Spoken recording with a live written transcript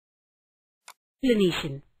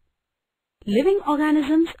Explanation. Living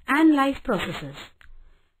organisms and life processes.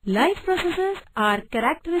 Life processes are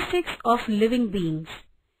characteristics of living beings.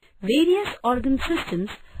 Various organ systems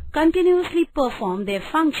continuously perform their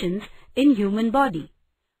functions in human body.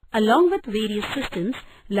 Along with various systems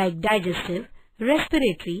like digestive,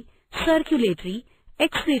 respiratory, circulatory,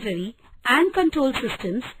 excretory and control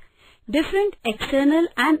systems, different external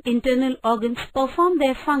and internal organs perform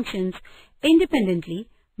their functions independently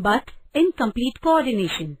but in complete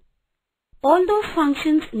coordination. All those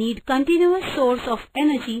functions need continuous source of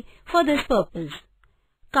energy for this purpose.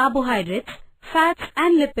 Carbohydrates, fats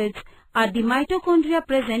and lipids are the mitochondria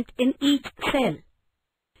present in each cell.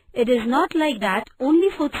 It is not like that only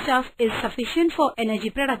foodstuff is sufficient for energy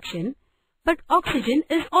production, but oxygen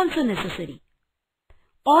is also necessary.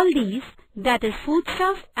 All these, that is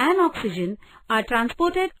foodstuff and oxygen, are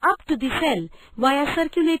transported up to the cell via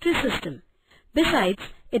circulatory system. Besides,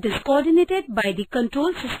 it is coordinated by the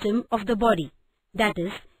control system of the body. That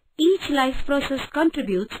is, each life process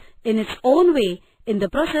contributes in its own way in the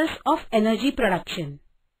process of energy production.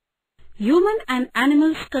 Human and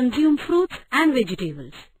animals consume fruits and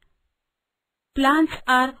vegetables. Plants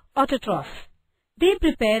are autotrophs. They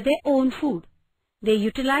prepare their own food. They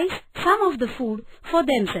utilize some of the food for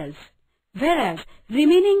themselves, whereas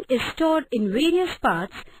remaining is stored in various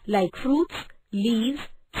parts like fruits, leaves,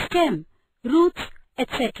 stem, roots,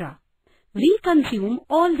 etc. We consume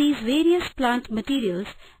all these various plant materials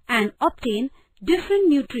and obtain different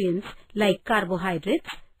nutrients like carbohydrates,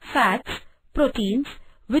 fats, proteins,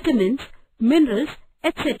 vitamins, minerals,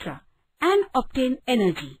 etc. and obtain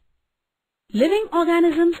energy. Living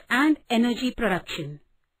organisms and energy production.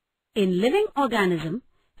 In living organism,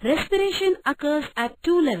 respiration occurs at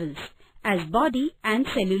two levels, as body and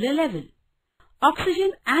cellular level.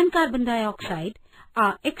 Oxygen and carbon dioxide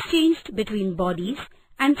are exchanged between bodies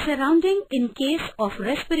and surrounding in case of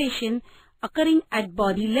respiration occurring at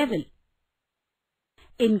body level.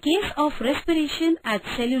 In case of respiration at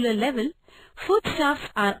cellular level, foodstuffs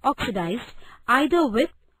are oxidized either with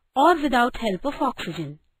or without help of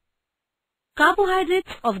oxygen.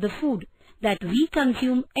 Carbohydrates of the food that we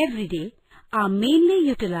consume every day are mainly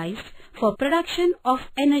utilized for production of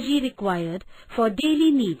energy required for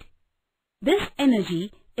daily need. This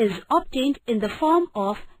energy is obtained in the form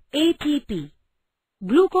of ATP.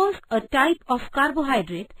 Glucose, a type of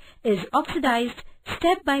carbohydrate, is oxidized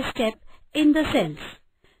step by step in the cells.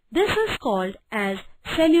 This is called as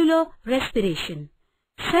cellular respiration.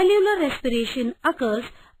 Cellular respiration occurs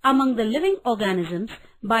among the living organisms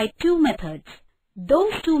by two methods.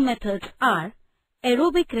 Those two methods are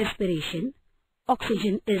aerobic respiration,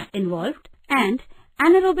 oxygen is involved, and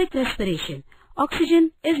anaerobic respiration,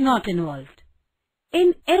 oxygen is not involved.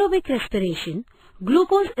 In aerobic respiration,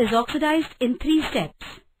 glucose is oxidized in three steps.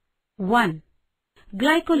 1.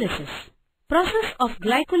 Glycolysis. Process of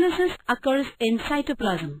glycolysis occurs in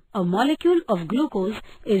cytoplasm. A molecule of glucose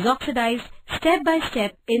is oxidized step by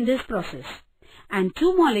step in this process, and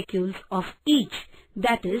two molecules of each,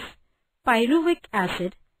 that is, pyruvic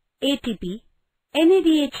acid, ATP,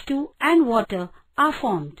 NADH2 and water are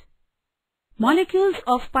formed. Molecules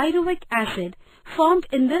of pyruvic acid formed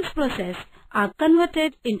in this process are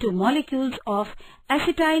converted into molecules of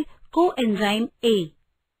acetyl coenzyme A.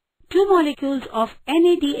 Two molecules of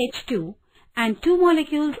NADH2 and two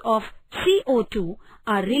molecules of CO2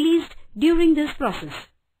 are released during this process.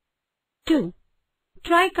 2.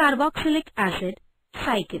 Tricarboxylic acid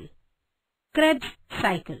cycle. Krebs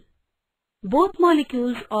cycle. Both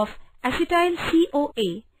molecules of acetyl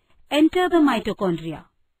CoA enter the mitochondria.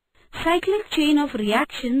 Cyclic chain of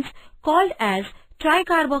reactions called as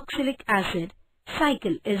tricarboxylic acid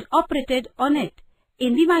cycle is operated on it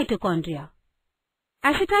in the mitochondria.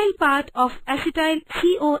 Acetyl part of acetyl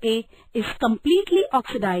CoA is completely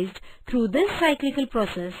oxidized through this cyclical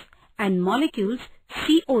process and molecules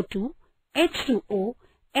CO2, H2O,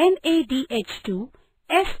 NADH2,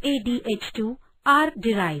 FADH2 are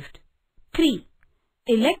derived. 3.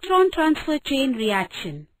 Electron transfer chain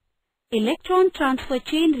reaction. Electron transfer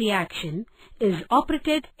chain reaction is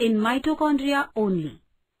operated in mitochondria only.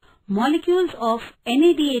 Molecules of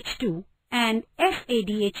NADH2 and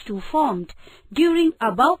FADH2 formed during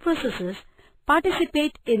above processes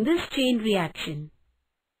participate in this chain reaction.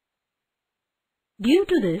 Due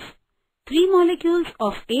to this, 3 molecules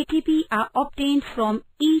of ATP are obtained from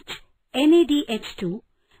each NADH2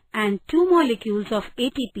 and 2 molecules of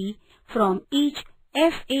ATP from each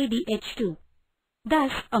FADH2.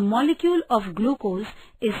 Thus, a molecule of glucose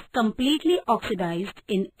is completely oxidized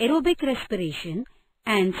in aerobic respiration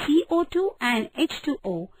and CO2 and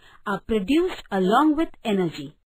H2O are produced along with energy.